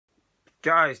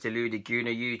Guys, deluded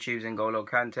Guna, YouTubes and Golo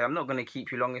Kante. I'm not going to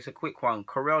keep you long. It's a quick one.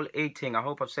 Carel Eiting, I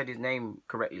hope I've said his name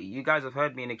correctly. You guys have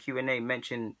heard me in the Q&A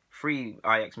mention 3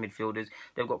 Ajax midfielders.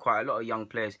 They've got quite a lot of young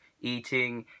players.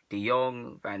 Eiting, De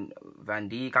Jong, Van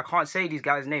Dijk. I can't say these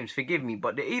guys' names, forgive me.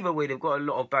 But either way, they've got a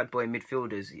lot of bad boy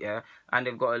midfielders, yeah? And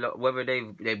they've got a lot, whether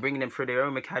they're bringing them through their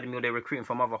own academy or they're recruiting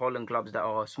from other Holland clubs that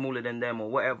are smaller than them or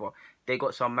whatever. They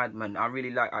got some madmen. I really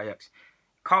like Ajax.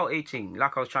 Carel Eiting,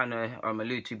 like I was trying to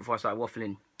allude to before I started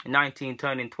waffling, 19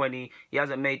 turning 20. He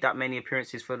hasn't made that many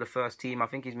appearances for the first team. I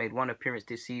think he's made 1 appearance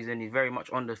this season. He's very much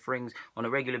on the frings on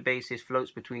a regular basis, floats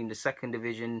between the second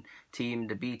division team,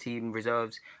 the B team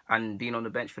reserves, and being on the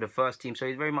bench for the first team. So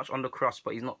he's very much on the cross,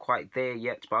 but he's not quite there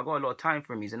yet. But I got a lot of time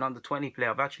for him. He's an under 20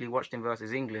 player. I've actually watched him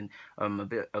versus England a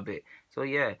bit. So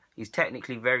yeah, he's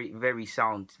technically very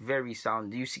sound, very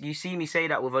sound. You see me say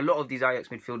that with a lot of these Ajax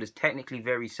midfielders, technically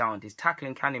very sound. His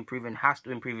tackling can improve and has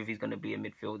to improve if he's going to be a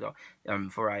midfielder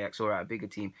for Ajax or at a bigger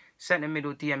team. Centre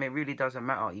middle DM, it really doesn't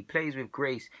matter. He plays with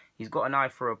grace. He's got an eye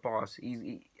for a pass.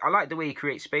 I like the way he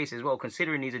creates space as well,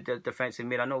 considering he's a defensive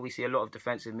mid. I know we see a lot of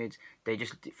defensive mids, they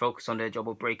just focus on their job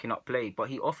of breaking up play, but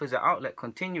he offers an outlet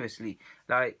continuously.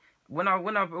 Like, when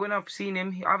I've seen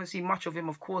him, I haven't seen much of him,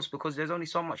 of course, because there's only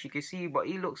so much you can see, but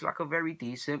he looks like a very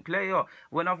decent player.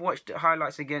 When I've watched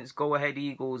highlights against Go Ahead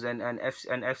Eagles and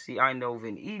FC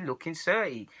Eindhoven, he looking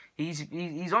 30.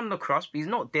 He's on the cusp. He's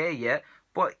not there yet,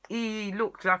 but he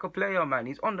looks like a player, man.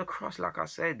 He's on the cross, like I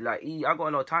said. Like I got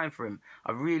a lot of time for him.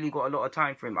 I really got a lot of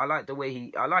time for him. I like the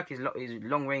way I like his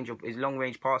long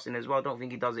range passing as well. I don't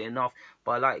think he does it enough,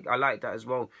 but I like that as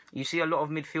well. You see a lot of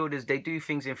midfielders, they do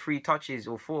things in 3 touches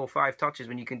or 4 or 5 touches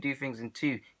when you can do things in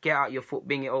 2. Get out your foot,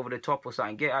 bring it over the top or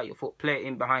something. Get out your foot, play it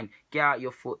in behind. Get out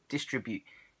your foot, distribute.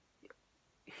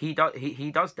 He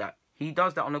does that. He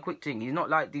does that on a quick thing. He's not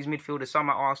like these midfielders, some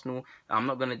at Arsenal. I'm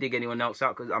not going to dig anyone else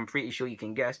out because I'm pretty sure you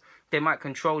can guess. They might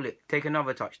control it. Take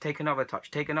another touch, take another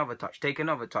touch, take another touch, take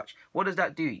another touch. What does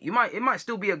that do? It might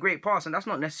still be a great pass, and that's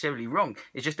not necessarily wrong.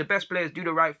 It's just the best players do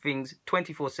the right things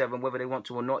 24/7, whether they want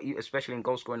to or not, especially in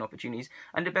goal-scoring opportunities.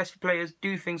 And the best players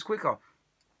do things quicker.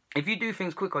 If you do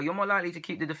things quicker, you're more likely to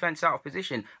keep the defence out of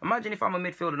position. Imagine if I'm a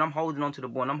midfielder and I'm holding on to the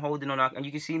ball and I'm holding on, and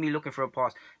you can see me looking for a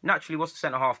pass. Naturally, what's the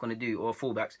centre-half going to do, or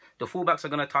fullbacks? The fullbacks are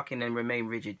going to tuck in and remain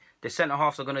rigid. The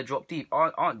centre-halves are going to drop deep,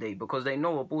 aren't they? Because they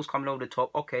know a ball's coming over the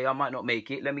top. Okay, I might not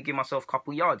make it. Let me give myself a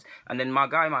couple yards. And then my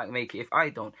guy might make it if I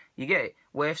don't. You get it?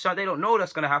 Where if they don't know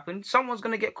that's going to happen, someone's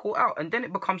going to get caught out. And then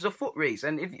it becomes a foot race.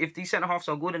 And if these centre-halves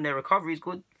are good and their recovery is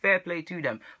good, fair play to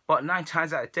them. But 9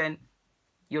 times out of 10,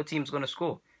 your team's going to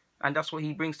score. And that's what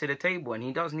he brings to the table. And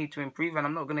he does need to improve. And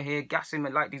I'm not going to gas him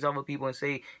like these other people and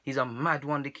say he's a mad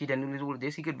wonder kid and all of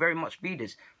this. He could very much be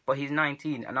this. But he's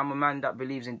 19. And I'm a man that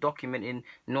believes in documenting,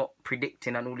 not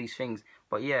predicting and all these things.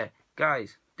 But yeah,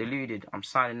 guys, deluded. I'm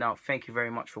signing out. Thank you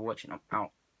very much for watching. I'm out.